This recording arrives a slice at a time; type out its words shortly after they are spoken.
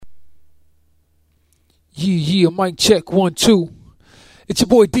Yeah, mic check 1 2. It's your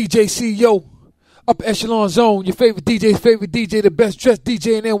boy DJ CEO, Upper Echelon Zone, your favorite DJ, the best dressed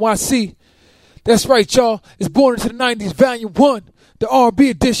DJ in NYC. That's right, y'all. It's Born into the 90s, Volume 1, the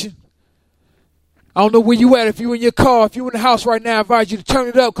R&B Edition. I don't know where you at. If you in your car, if you in the house right now, I advise you to turn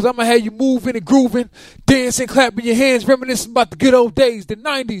it up, because I'm going to have you moving and grooving, dancing, clapping your hands, reminiscing about the good old days, the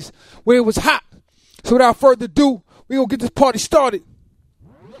 90s, where it was hot. So without further ado, we're going to get this party started.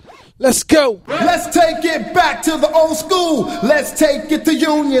 Let's go. Let's take it back to the old school. Let's take it to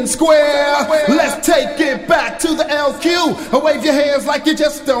Union Square. Let's take it back to the LQ. Wave your hands like you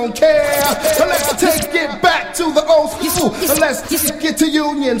just don't care. Let's take it back to the old school. Let's take it to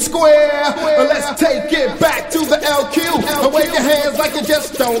Union Square. Let's take it back to the LQ. Wave your hands like you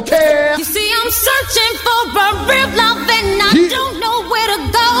just don't care. You see, I'm searching for a real love and I don't know where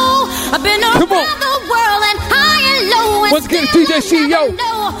to go. I've been around the world and high and low. And once again, DJ CEO.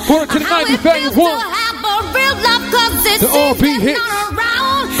 Born to the 90s, Volume 1. The R&B hits.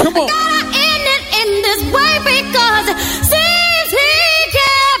 Come on. I gotta end it in this way because it seems he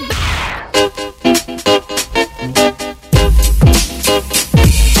can't.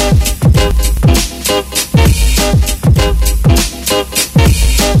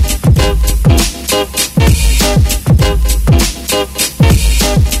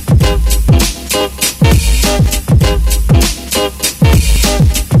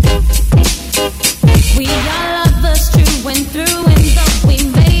 We are lovers true and through, and though we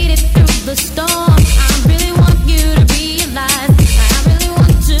made it through the storm, I really want you to realize, I really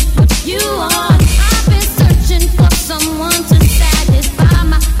want to put you on. I've been searching for someone to satisfy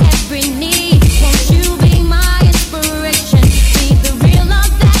my every need. Won't you be my inspiration? Be the real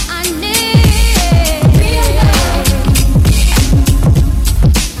love that I need. Real love.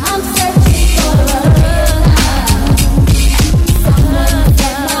 I'm searching for a real love. Some love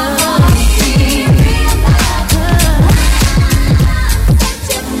that my heart needs.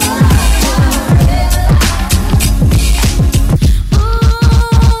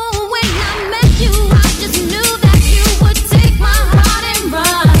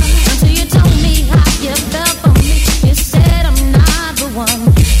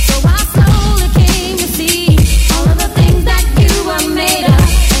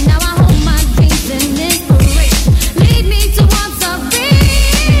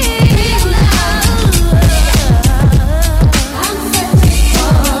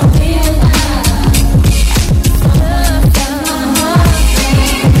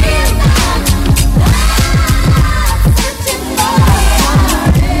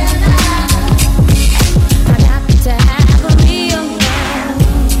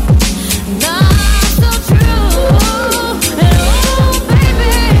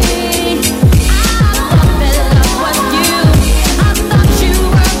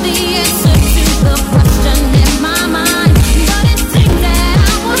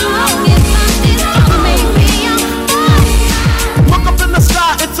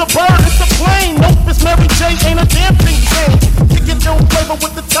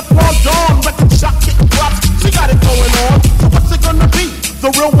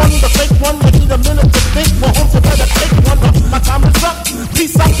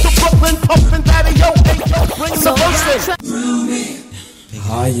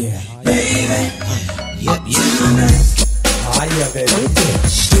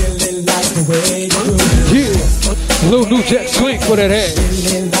 For that head.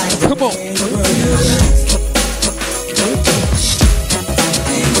 Come on.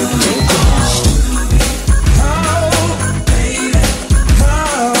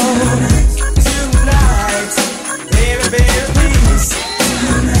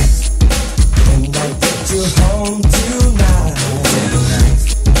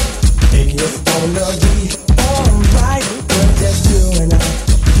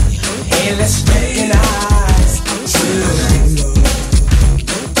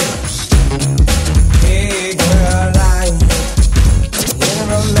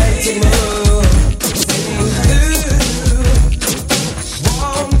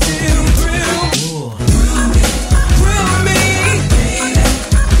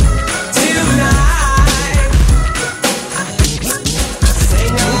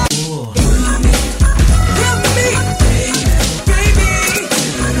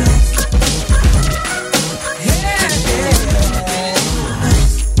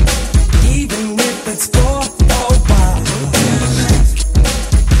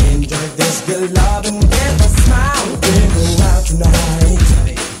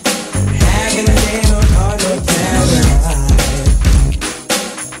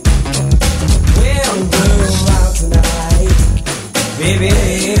 Baby,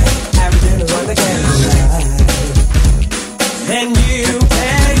 I have dinner under candlelight. And you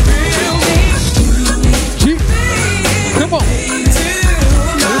can grill me. Come on.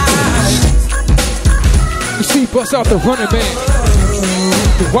 You see, bust out the running man.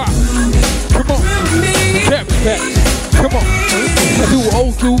 Wow. Come on. Tap back. Come on. Do an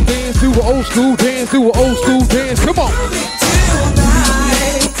old school dance, do an old school dance, do an old school dance. Come on.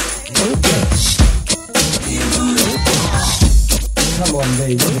 Come on,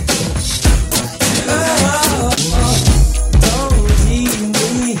 baby. Don't leave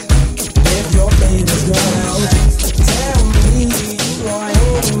me if your baby's gone. Tell me you are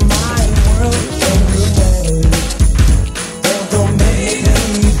in my world and you never leave. Don't make me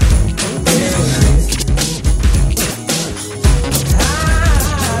leave. I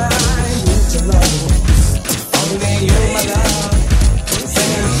need to love you. Only you're my love.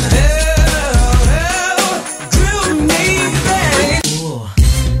 Say, oh, grill me, baby.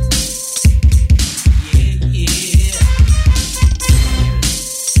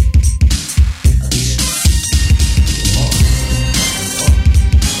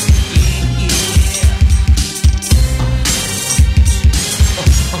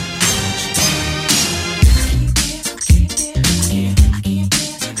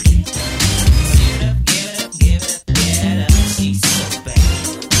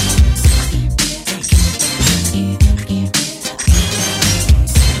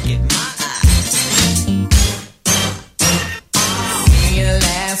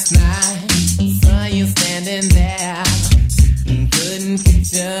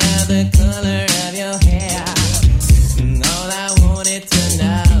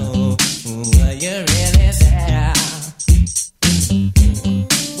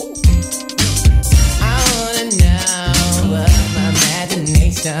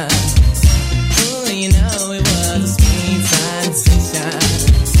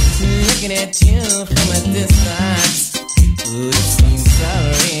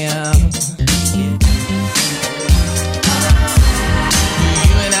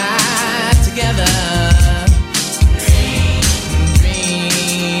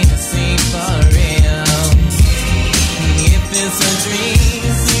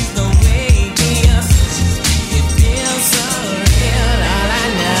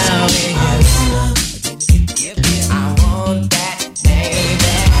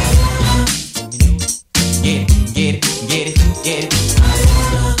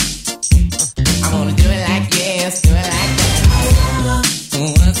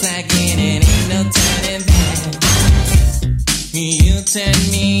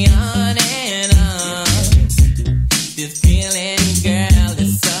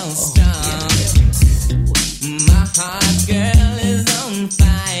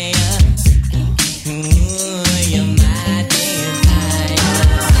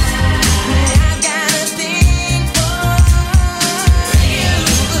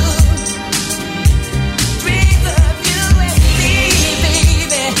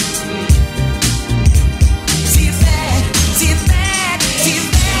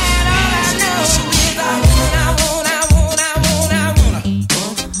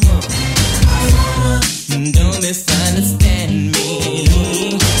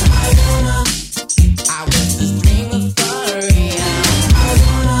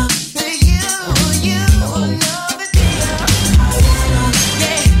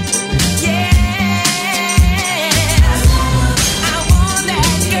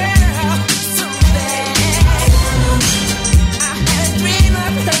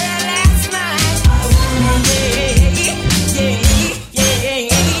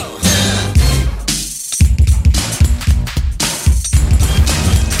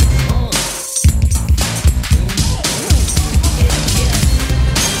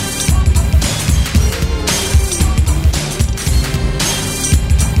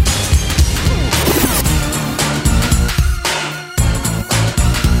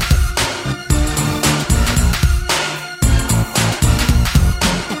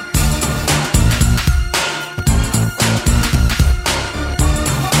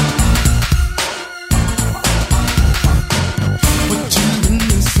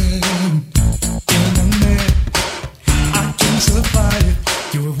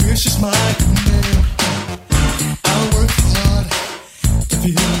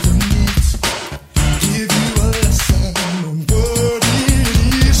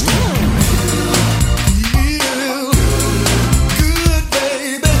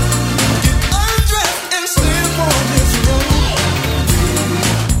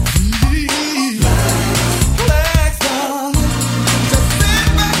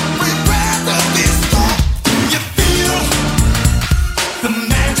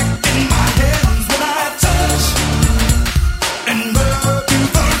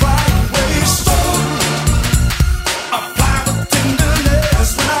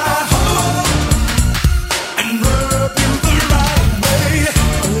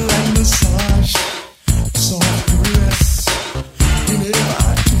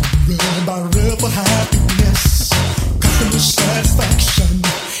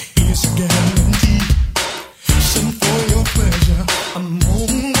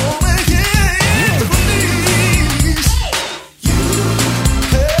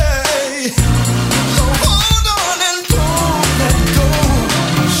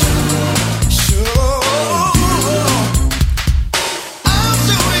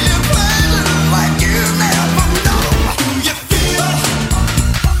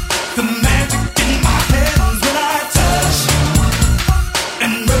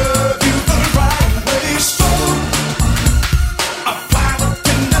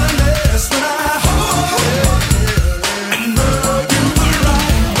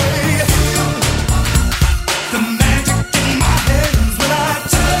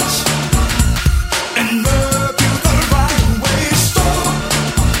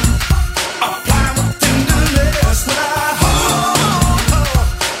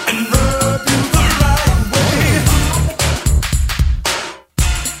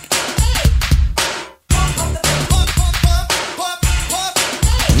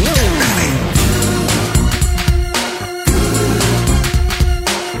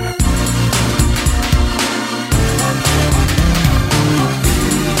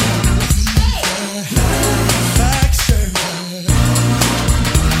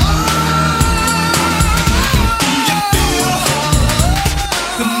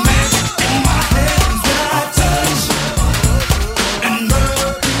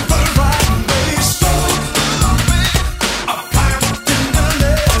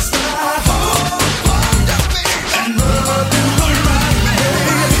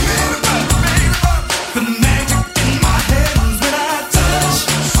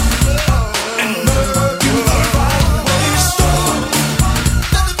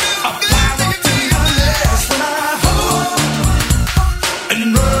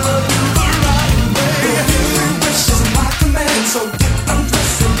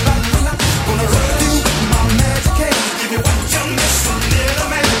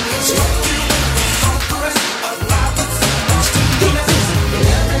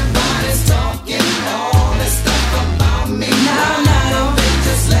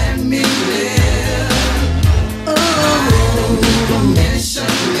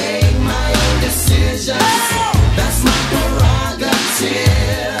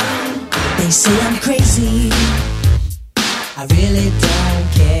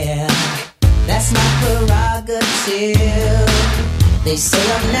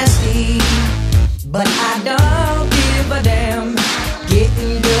 nasty, but I don't give a damn.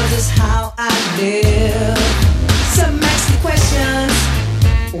 Getting girls is how I live. Some ask me questions,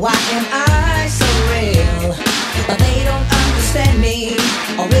 why am I so real? But they don't understand me,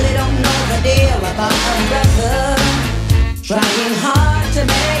 or really don't know the deal about a brother trying hard to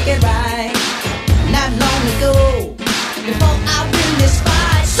make it right. Not long ago, before I win this fight,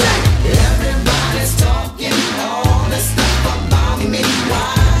 everybody's talking all this stuff about me.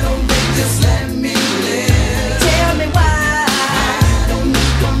 Why don't they just let me live? Tell me why. I don't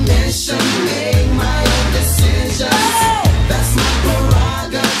need permission, make my own decision. Oh, that's my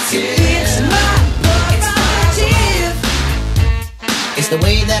prerogative. It's my prerogative. It's the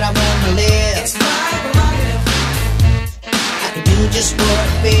way that I wanna live. It's my prerogative. I can do just what I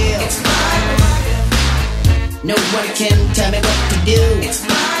feel. It's my prerogative. No one can tell me what to do. It's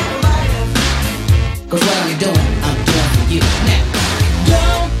my prerogative. 'Cause what I'm doing for you now.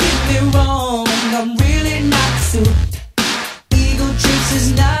 Don't get me wrong, I'm really not suit. Ego trips is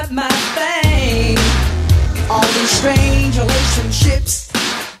not my thing. All these strange relationships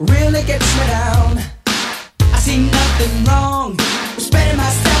really gets me down. I see nothing wrong with spreading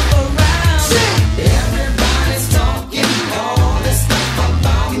myself around. Everybody's talking all this stuff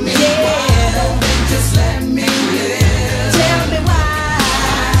about me. Yeah. Why don't they just let me live? Tell me why.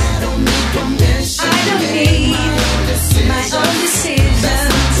 I don't need permission. I don't need my own decision. That's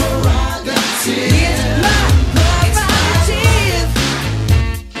my prerogative. It's my prerogative.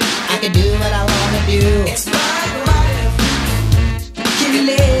 I can do what I wanna do. It's my prerogative. Can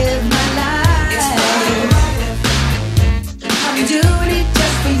live my life. It's my prerogative. I'm doing it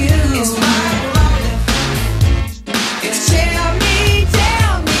just for you. It's my prerogative. It's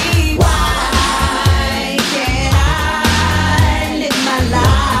tell me why can't I live my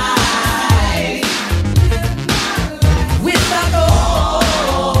life without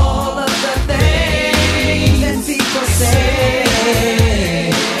all of the things that people say?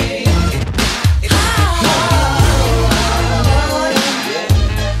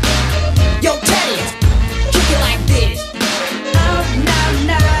 Yo, Teddy, kick it like this.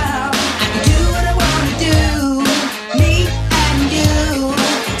 Now, I can do what I wanna do. Me and you,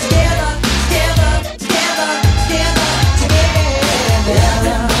 together.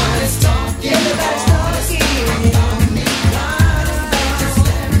 Everybody's talking.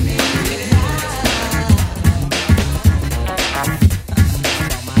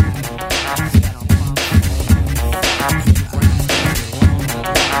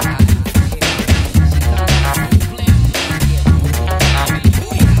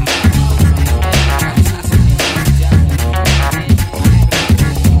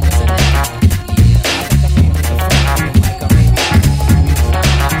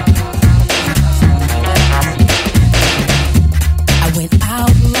 I went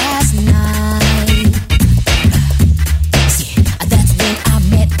out last night. See, that's when I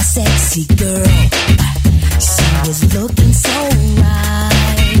met a sexy girl. She was looking so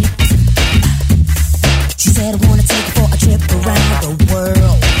right. She said, I wanna take her for a trip around the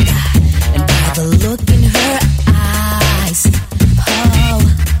world. And by the look in her eyes, oh,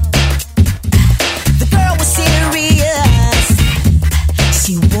 the girl was serious.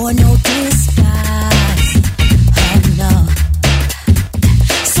 She wore no disguise. Oh no.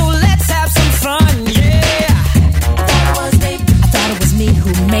 So let's have some fun, yeah. I thought it was me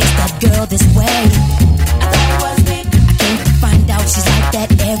who makes that girl this way. I thought it was me. I came to find out she's like that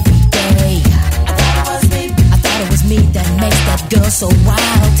every day. I thought it was me that makes that girl so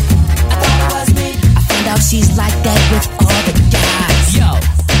wild. I thought it was me. I found out she's like that with all the guys. Yo,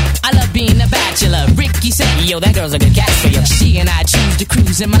 I love being a bachelor. Ricky said, yo, that girl's a good catch for you. She and I choose to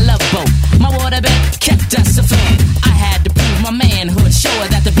cruise in my love boat. My waterbed kept us afloat. I had to prove my manhood, show her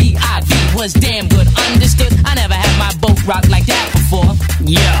that the B.I.V. was damn good. Understood? I never had my boat rocked like that before.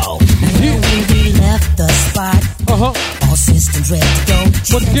 Yo. When we left the spot, all systems ready to go.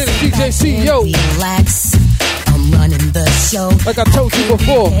 Once again, it's DJ CEO. Relax, I'm running the show. Like I told you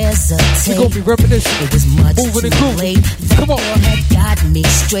before, we're gonna be reminiscing, it was much moving and too grooving. late. The Come on. girl had got me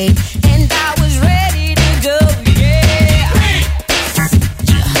straight, and I was ready to go. Yeah.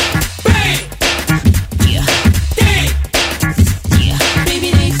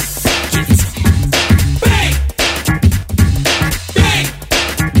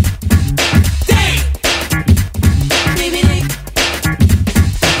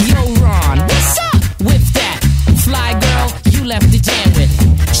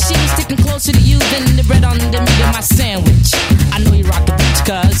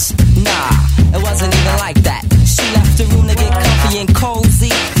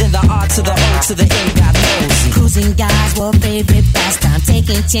 to the end got nosy. Cruising guys were favorite pastime. Taking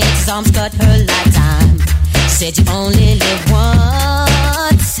taking chances, almost cut her lifetime. Said you only live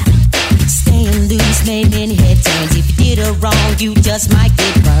once. Staying loose made many head turns. If you did her wrong, you just might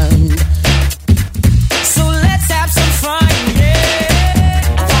get burned. So let's have some fun, yeah.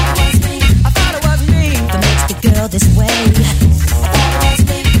 I thought it was me that makes the girl this way. I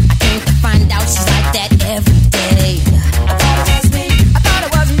came to find out she's like that every day. I thought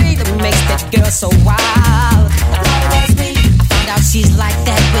it was me that makes that girl so wild. I found out she's like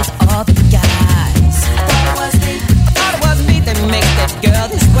that with all the guys. I thought it was me that makes that girl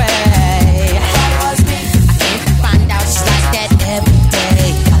this way. I came to find out she's like that every day.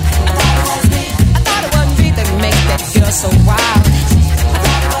 I thought it was me that makes that girl so wild. I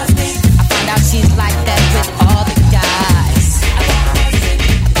found out she's like that with all the guys. I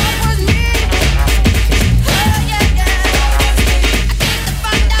thought it was me. Oh yeah, yeah. I came to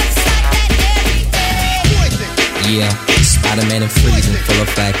find out she's like that every day. Yeah, Spider-Man and freezing full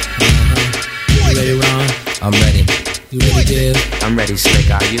effect. You ready, Ron? I'm ready. You ready, Dave? I'm ready, Slick.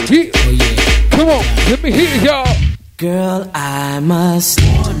 Are you? Yeah. Oh yeah. Come on, let me hear y'all. Girl, I must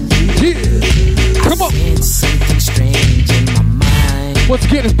warn Yeah. Come on. you. Something strange in my mind. Once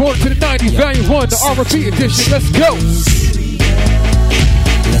again, it's Born to the 90s, Volume 1, the R&B Edition. Let's go.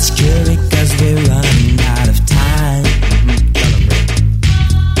 Let's cure it, cause we're running out of time.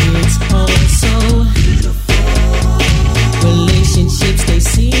 It's all so beautiful. Relationships, they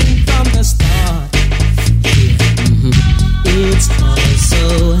seem from the start. It's all so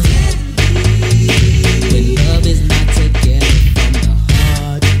when love is not together from the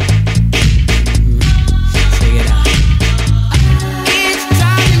heart. Check it out. It's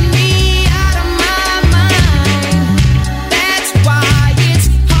driving me out of my mind. That's why it's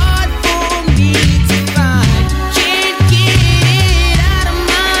hard for me to find. Can't get it out of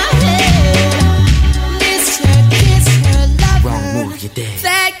my head. Miss her, kiss her, love Wrong her. move, you're dead.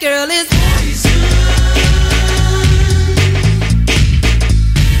 That girl is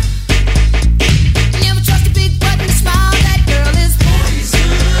never trust a big button to smile. That girl is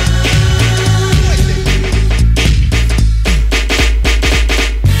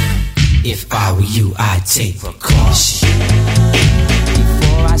If I were you, I'd take precaution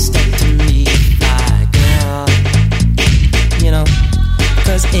before I step to meet my girl. You know,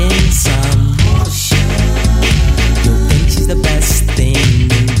 cause in some motion, you'll think she's the best thing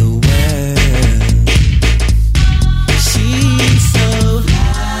in the world. She's so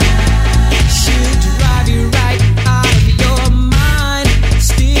high, she'll drive you right out of your mind,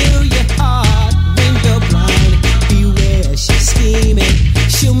 steal your heart when you're blind. Beware, she's scheming.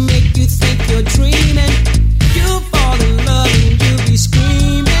 She'll make you think you're dreaming. You'll fall in love and you'll be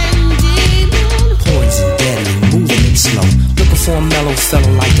screaming, demon. Poison, deadly, moving it slow. Looking for a mellow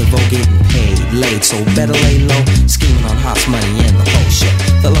fellow like the Vogue, getting paid, laid, so better lay low. Scheming on hot money and the whole show.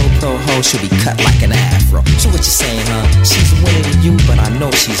 The low pro hoe should be cut like an afro. So what you saying, huh? She's a winner to you, but I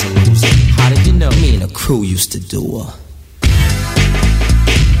know she's a loser. How did you know? Me and the crew used to do her.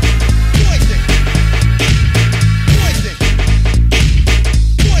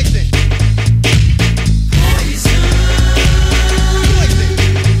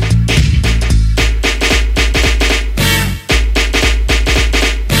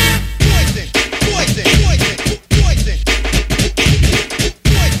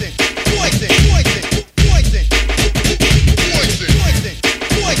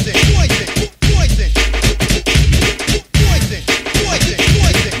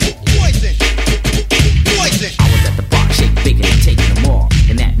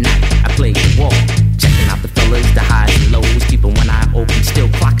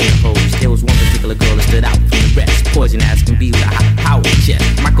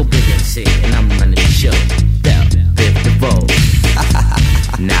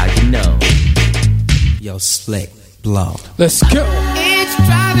 Slick blow. Let's go. It's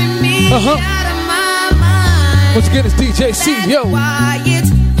driving me out of my mind. Once again, it's DJ CEO. Why it's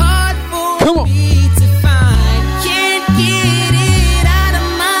hard for Come on. me to find. Can't get it out of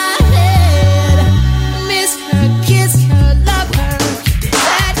my head. Miss her, kiss her, love her.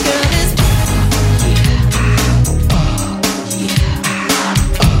 That girl is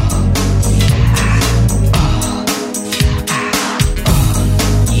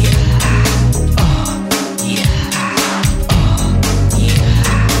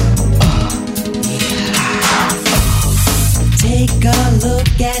Take a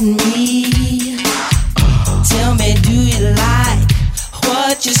look at me. Tell me, do you like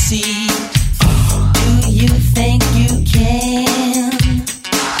what you see? Do you think you can?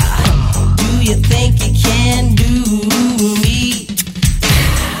 Do you think you can do me?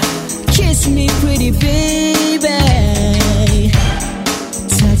 Kiss me, pretty baby.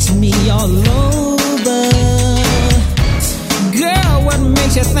 me all over. Girl, what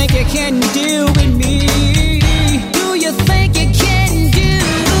makes you think you can deal with me? Do you think you can do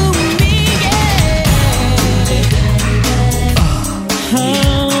me? Yeah.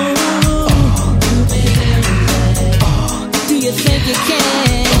 Do you think you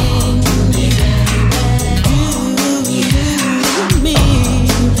can do me?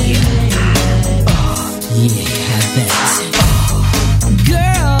 Yeah, I bet.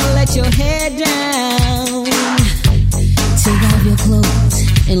 Girl, let your hair down. Take off your clothes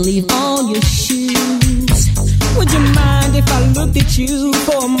and leave on your shoes. Would you mind if I looked at you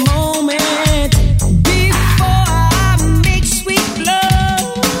for a moment before I make sweet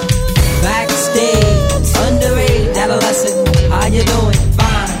love? Backstage, underage, adolescent, how you doing?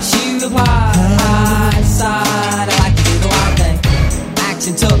 Fine, she replied, high side, I like to do the wild thing.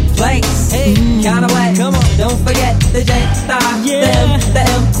 Action took place, hey, kinda wet, come on, don't forget the J, star, Yeah. the M, the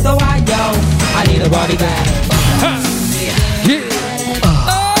M, the Y, yo, I need a body bag.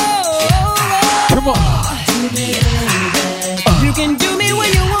 Come on. You can do me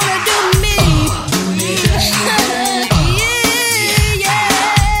when you wanna do me.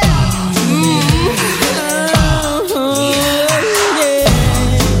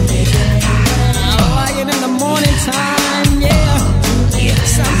 Lying in the morning time, yeah.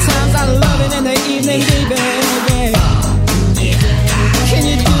 Sometimes I love it in the evening, baby. Yeah. Can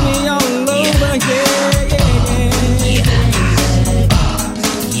you do me all over? Yeah.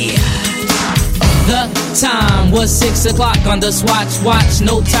 The time was 6 o'clock on the swatch watch.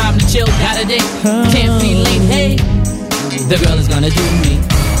 No time to chill, got a date. Can't be late, hey. The girl is gonna do me.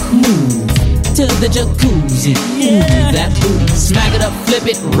 Move to the jacuzzi. Move that booty. Smack it up, flip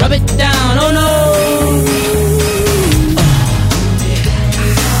it, rub it down. Oh no.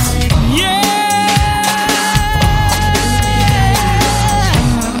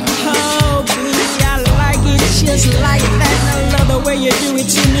 Oh, baby, I like it just like that. I love the way you do it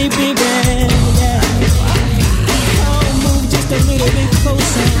to me, baby. Yeah. Oh, move just a little bit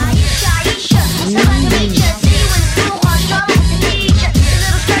closer.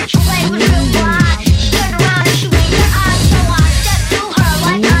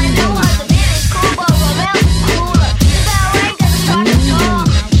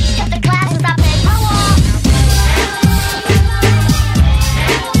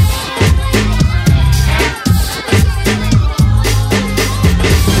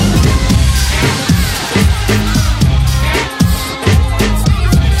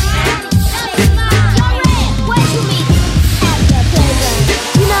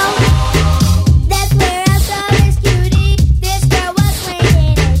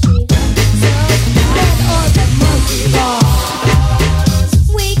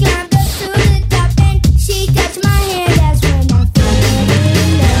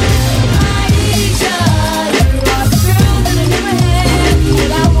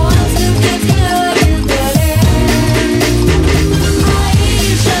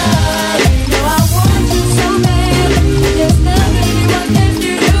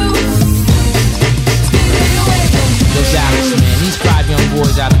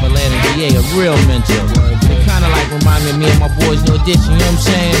 Real mentor. They kinda like remind me of me and my boys, New Edition, you know what I'm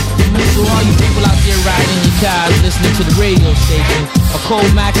saying? So all you people out there riding in your cars, listening to the radio station, or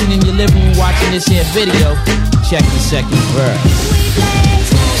cold maxing in your living room watching this here video, check the second verse.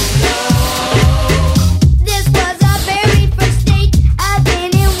 This was our very first date. I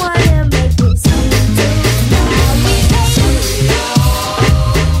didn't wanna make it seem too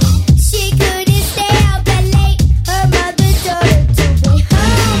She couldn't stay out that late. Her mother told her to be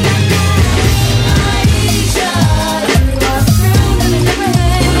home at night. Aisha, you are the girl that I never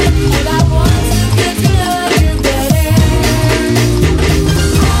had, and I want to get to know you better.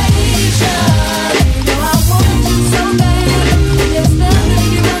 Aisha, you know I want you so bad. There's nothing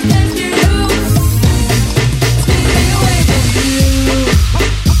you won't do.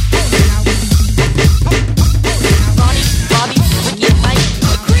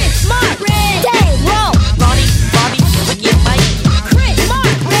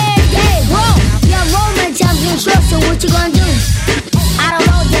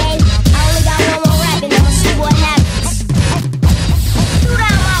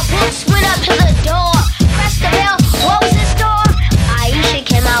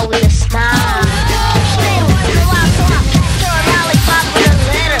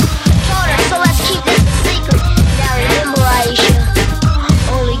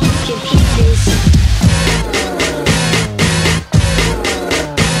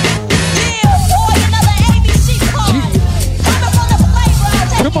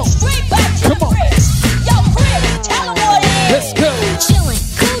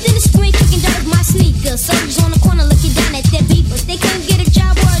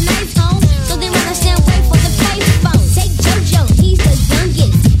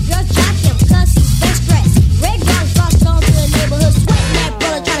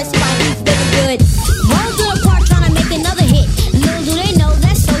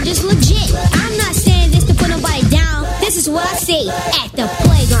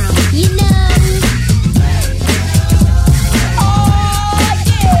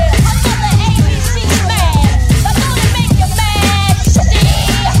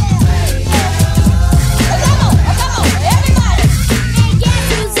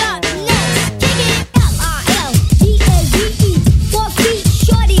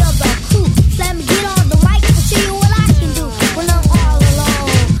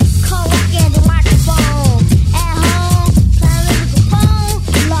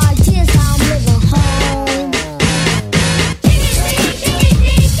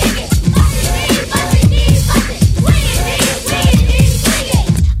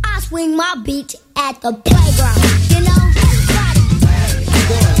 at the playground, you know?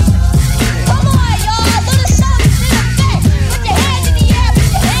 Come on, y'all, do the shoulders in effect. Put your hands in the air, put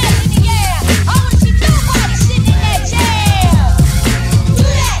your hands in the air. I wanna see nobody sitting in that chair. Do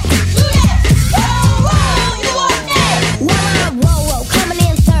that, roll, you want that? Whoa, coming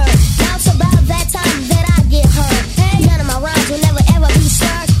in third. Now it's about that time that I get hurt. None of my rhymes will never ever be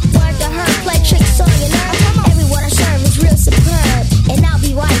slurred. Word to her, play tricks on your nerve. Every word I serve is real superb. And I'll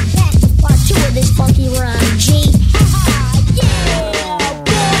be right back with part 2 of this funky rhyme, G. Yeah,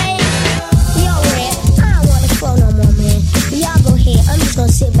 boy. Yo, man, I don't wanna flow no more, man. Y'all go ahead. I'm just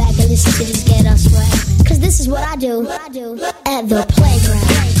gonna sit back and listen to this ghetto swag. Cause this is what I do at the playground.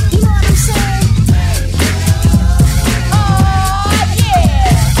 You know what I'm saying? Oh,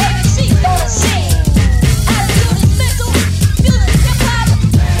 yeah. ABC's gonna sing. Attitude is mental. Music, hip-hop.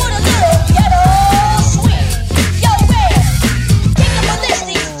 With a little ghetto swing. Yo, man. Kick up a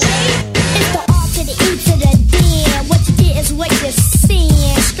listing, G. It's the R to the E to the D. What you get is what you're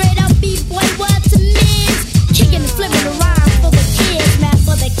seeing. Straight up B-boy, what to miss. Kicking and flipping the rhyme for the kids, man,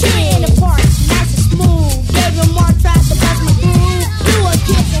 for the kids. In the park, nice and smooth. Gave him more tries to bust my groove. Do a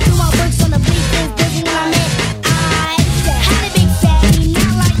kick and do my works on the beat. This is what I meant. I had a big fatty,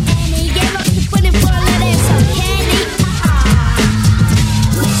 not like Annie. Gave up to put it for a little and some candy.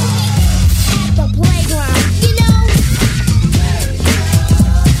 At the playground, you know.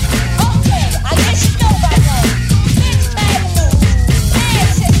 Okay, I guess you know by now. It's bad news. Man,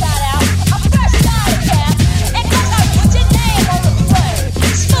 check that out. A fresh starter cap. And cause I put your name on the front.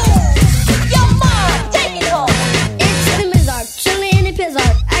 Smooth. Yo, mom, take it home. It's the Mizard, chillin' in the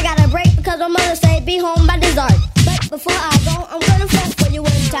Pizzard. I got a break because my mother said be home by dessert. But before I go, I'm gonna phone for you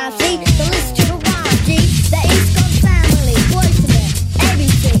one time, see? So listen to the rhyme, G. The East Coast family, boys to men,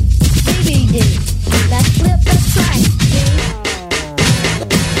 ABC, BBD. Let's flip the track, G.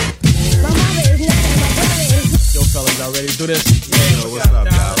 My mother is not and my brother is. Yo, fellas, y'all ready to do this? Yo, what's up,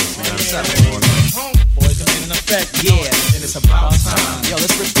 y'all? What's up, going on? Boys are in effect. Yeah, and it's about time. Yo,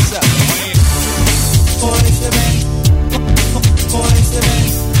 let's rip this up. Boys to men, boys to men,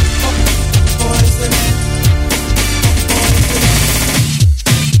 boys to men.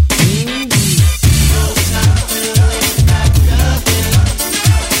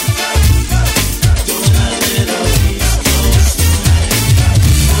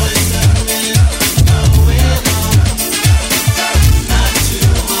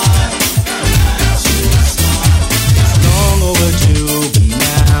 Long overdue, but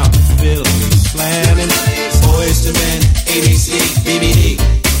now feeling me slamming. Boys to men, ABC, BBD.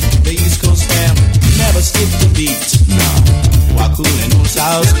 The East Coast family never skip the beat. Nah, while cooling on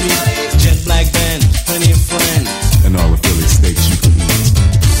South Street, jet black band, plenty of friends, and all the Philly steaks you can eat.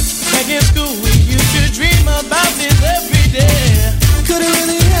 Back in school, we used to dream about this every day. Could it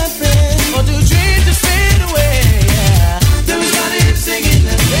really happen? Or do dreams just fade away? Then we started singing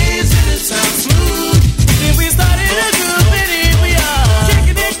and blazing it sound smooth. Then we started a group and here we are,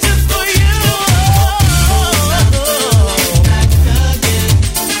 taking it just for you. Back again,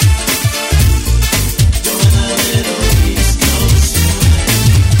 doing a little East Coast swing.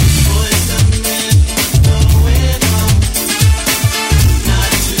 Boys to men, going on.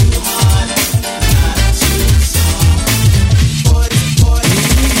 Not too hard, not too soft. Boys.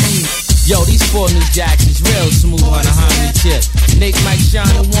 Yo, these 4 new jacks is real smooth on a Harmony chip. Nate, Mike,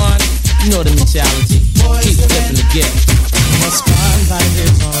 Sean, and one, you know the mentality. Keep flipping the gift. The spotlight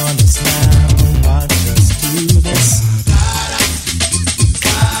is on us now. Watch us do this.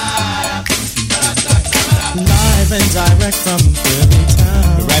 Live and direct from Philly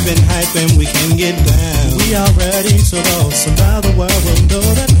town. The rapping, hyping, we can get down. We are ready to roll, so now the world will know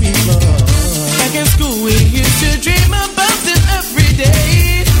that we love. Back in school, we used to dream about this every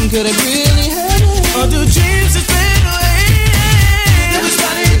day. Could it really happen? Or do dreams just fade away? Then we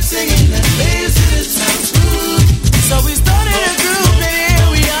started singing and blazing it sound smooth. So we started a group and here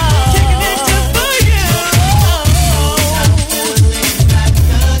we are, taking it just for you. Back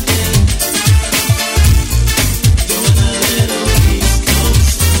again, doing a little East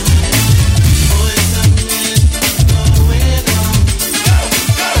Coast swing. Boys to men, going on.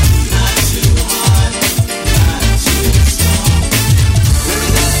 Not too hard, not too soft.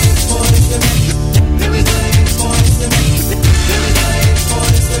 Boys to men, boys to men, boys to men.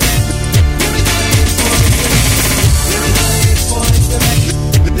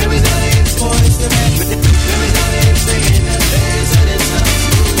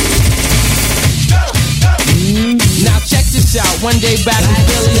 Now check this out. One day back in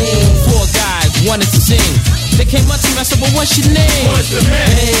Philly, 4 guys wanted to sing. They came up to me, I said, but what's your name?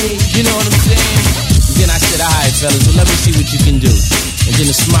 Hey, you know what I'm saying? Then I said, alright fellas, well, let me see what you can do. And then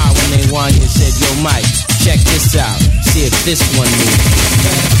a smile when they won and said, yo, Mike, this one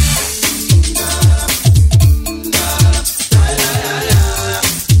move.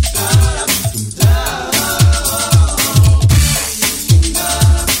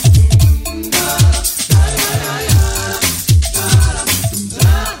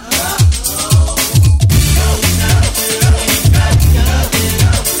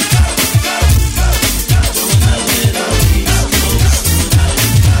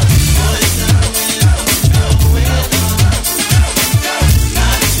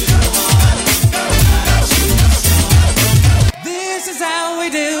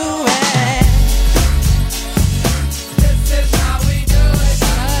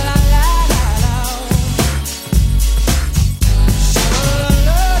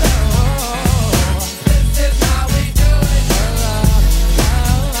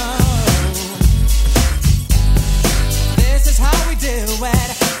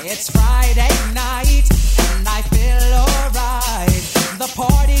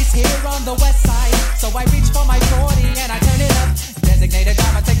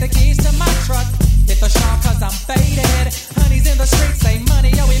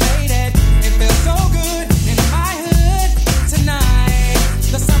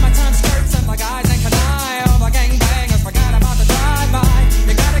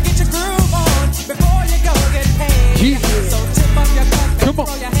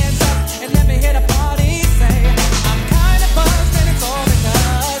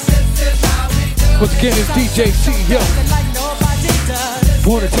 Once again, it's DJ CEO.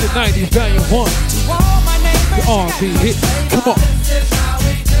 Born into the 90s, Volume 1. The R&B hit. Come on.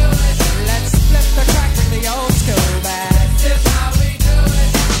 Let's flip the track with the old school band.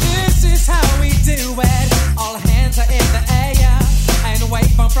 This is how we do it. All hands are in the air and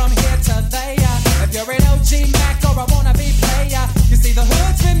wave from here to there. If you're an OG Mac or a wannabe player, you see the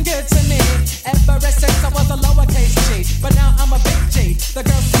hood's been good to me ever since I was a lowercase G. But now I'm a big G. The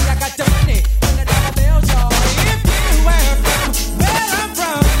girls see I got the money. $100 bills, y'all. If you were from where I'm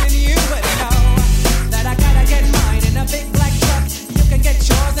from, then you would know that I gotta get mine in a big black truck. You can get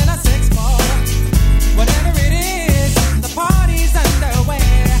yours in a 6-4. Whatever it is, the party's underway.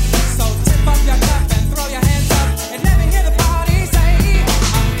 So tip up your cup and throw your hands up and let me hear the party say,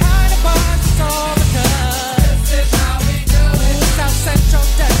 I'm kind of buzzed, it's all because this is how we do it. South Central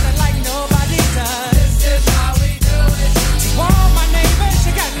does it like nobody does. This is how we do it. To all my neighbors,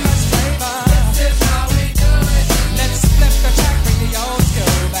 you got much flavor. This is how we do it. Let's flip the track, bring the old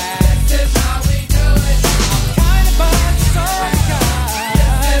school back. This is how we do it. I'm kind of buzzed, it's all because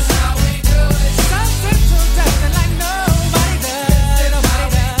this is how we do it. South Central does it like nobody does. Nobody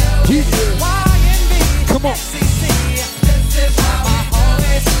does. Y&B, Come on. SEC. This is how my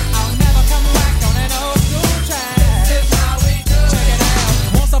homies. I'll never come back on an old school track. This is how we do it. Check it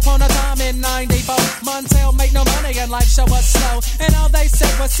out. Once upon a time in 94, Montel made no money and life show was slow. And all they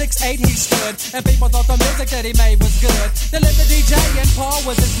said was 6'8" he stood. And people thought the music that he made was good. They lived the DJ and Paul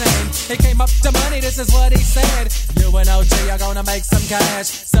was his name. He came up to money, this is what he said. You and OG are gonna make some cash.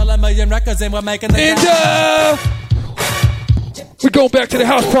 Sell 1 million records and we're making the And cash. we're going back to the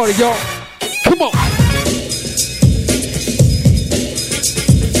house party, y'all. Come on.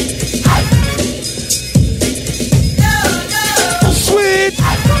 Switch.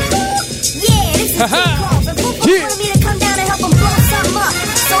 Yeah, this is Big Cross. And Pooh Yeah. wanted me to come down and help him blow something up.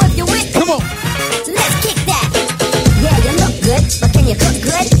 So if you're with me, Come on. let's kick that. Yeah, you look good, but can you cook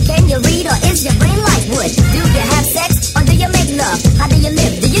good? Can you read or is your brain like wood? Do you have sex or do you make love? How do you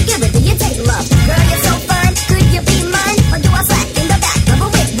live? Do you give it? Do you take love? Girl, you're so fine. Could you be mine? Or do I slack in the back of a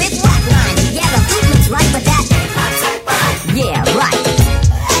whip with whack line? Yeah, the food looks right, but that yeah, right.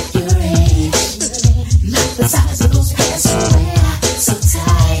 At your age, look the size of those pants you wear, so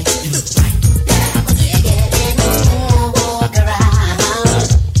tight. You look right. Get in the air, walk around.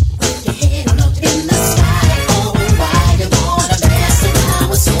 Put your head up in the sky. Oh, why you wanna mess around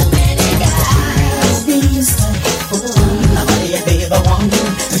with so many guys? They used to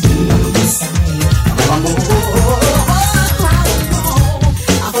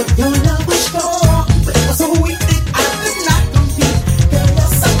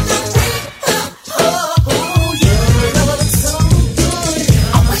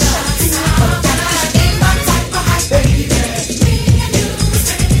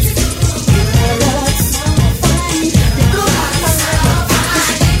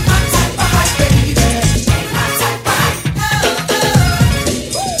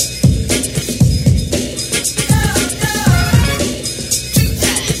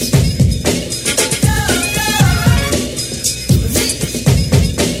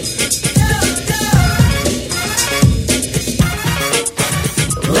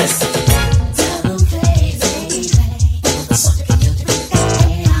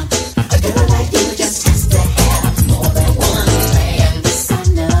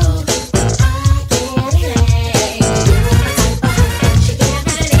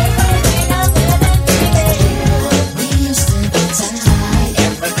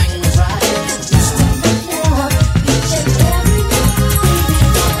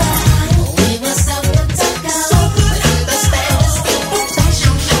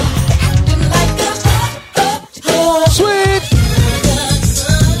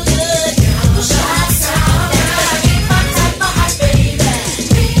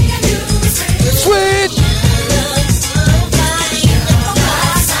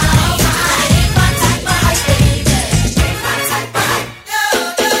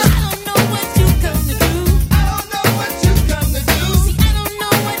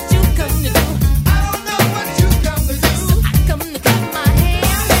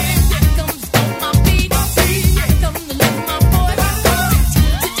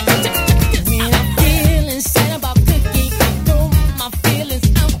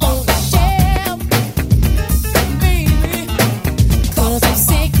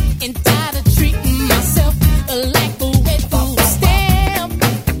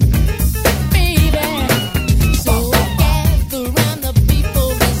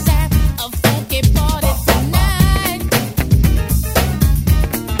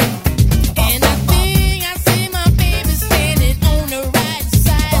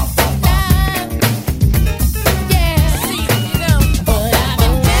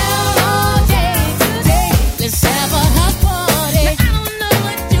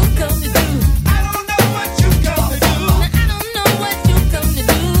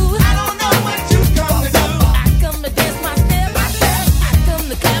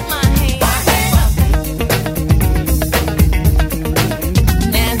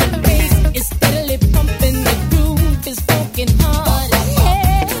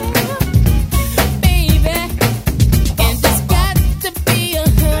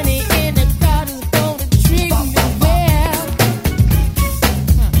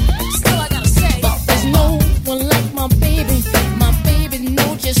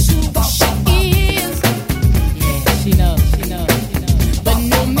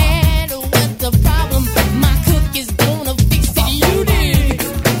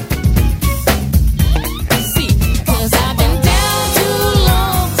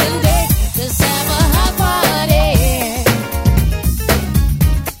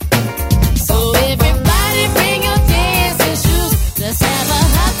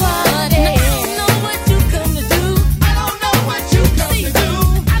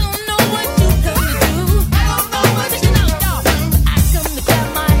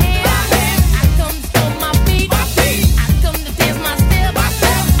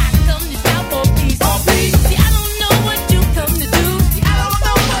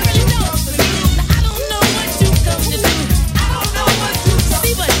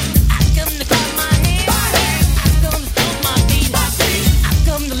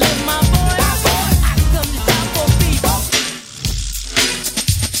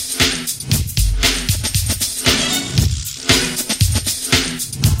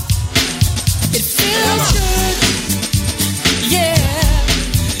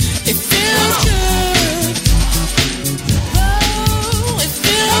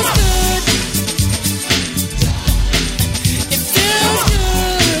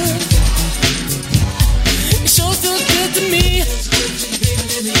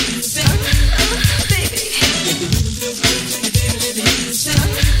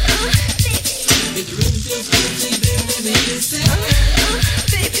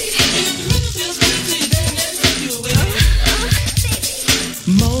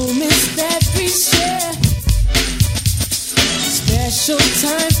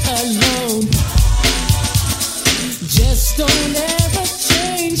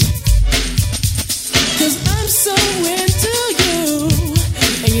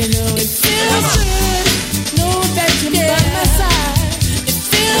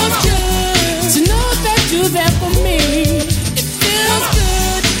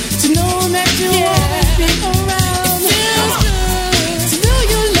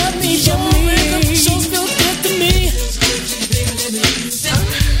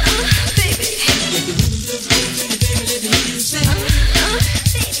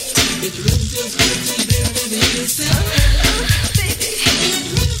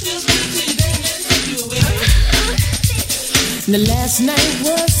The last night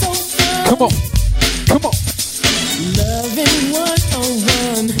was so fun. Come on. Come on. Loving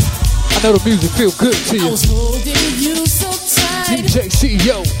 101. I know the music feel good to I you. was holding you so tight. DJ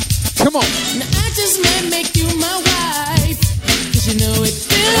CEO. Come on. Now I just might make you my wife. 'Cause you know it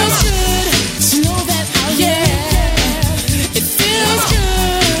feels good to know that I'll It feels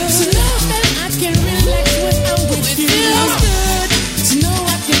good to know that I can relax when I'm with you. It feels good to know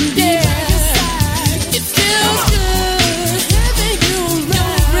I can be by your side. It feels good having you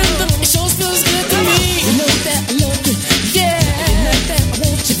around. It sure feels good to me. You know that I love you. You know that I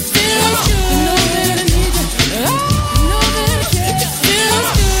want you. Feels good. You know that I need you. You know that I care. It feels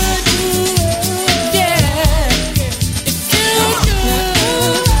good. It feels good.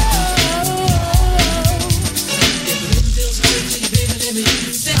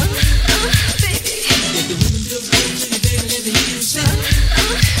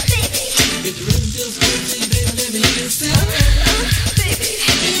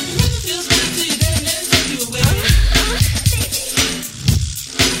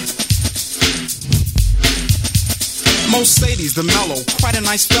 Most Sadie's the mellow, quite a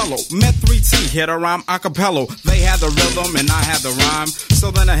nice fellow. Met 3T, hit a rhyme acapella. They had the rhythm and I had the rhyme. So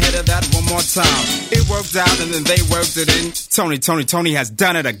then I hit it that one more time. It worked out and then they worked it in. Tony has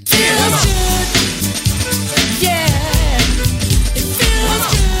done it again.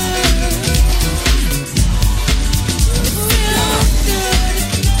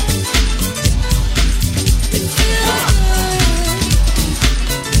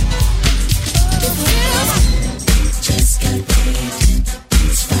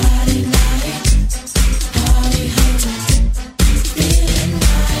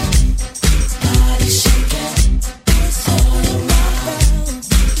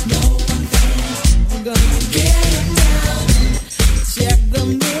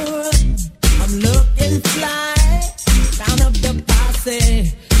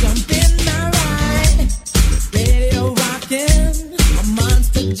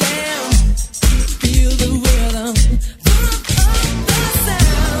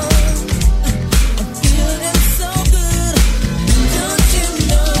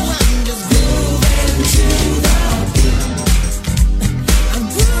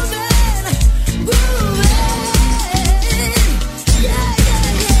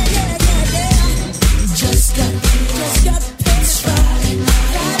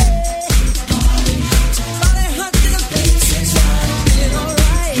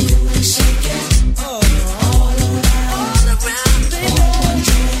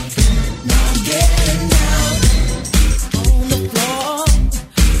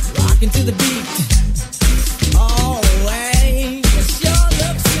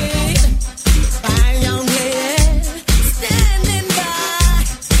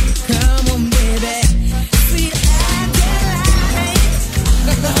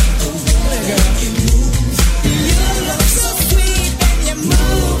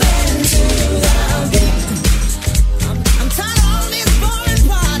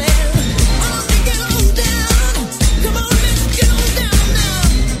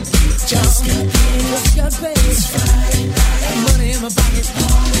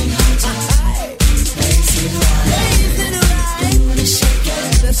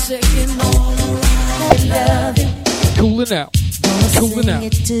 Cooling out. Cooling out.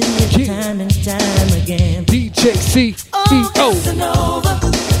 Time and time again. DJ CEO.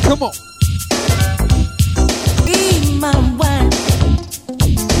 Come on. Be my wife.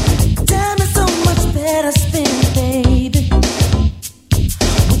 Time is so much better spent, baby,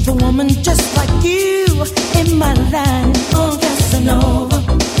 with a woman just like you in my life. Oh, Casanova.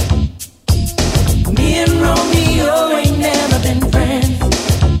 Me and Romeo ain't never been friends.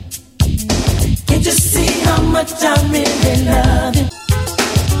 Can't you see how much I really love you?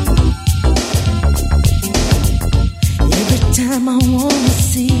 Every time I wanna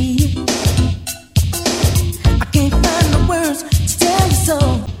see you, I can't find the words to tell you so.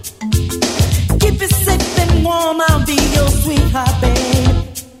 Keep it safe and warm, I'll be your sweetheart, baby.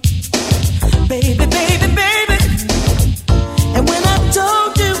 Baby, baby, baby. And when I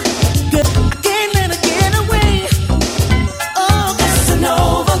told you, girl, I can't let her get away. Oh,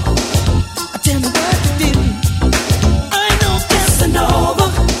 Casanova, tell me what to do. I know Casanova,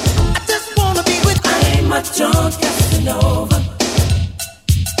 I just wanna be with. I ain't much on Casanova.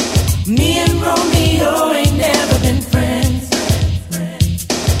 Me and Romeo ain't never been friends.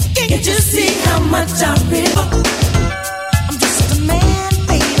 Can't you see how much I really? I'm just a man,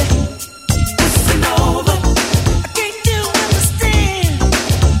 baby. Casanova, can't you understand?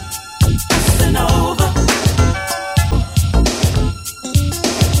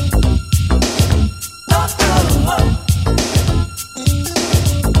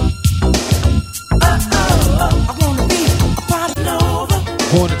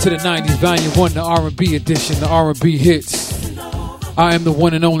 to the 90s, Volume 1, the R&B edition, the R&B hits. I am the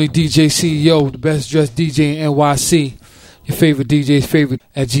one and only DJ CEO, the best dressed DJ in NYC. Your favorite DJ's favorite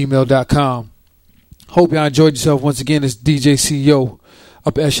at gmail.com. Hope y'all enjoyed yourself. Once again, it's DJ CEO,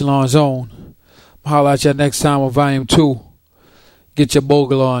 Upper Echelon Zone. I'll holler at y'all next time on Volume 2. Get your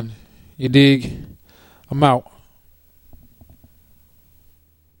bogle on. You dig? I'm out.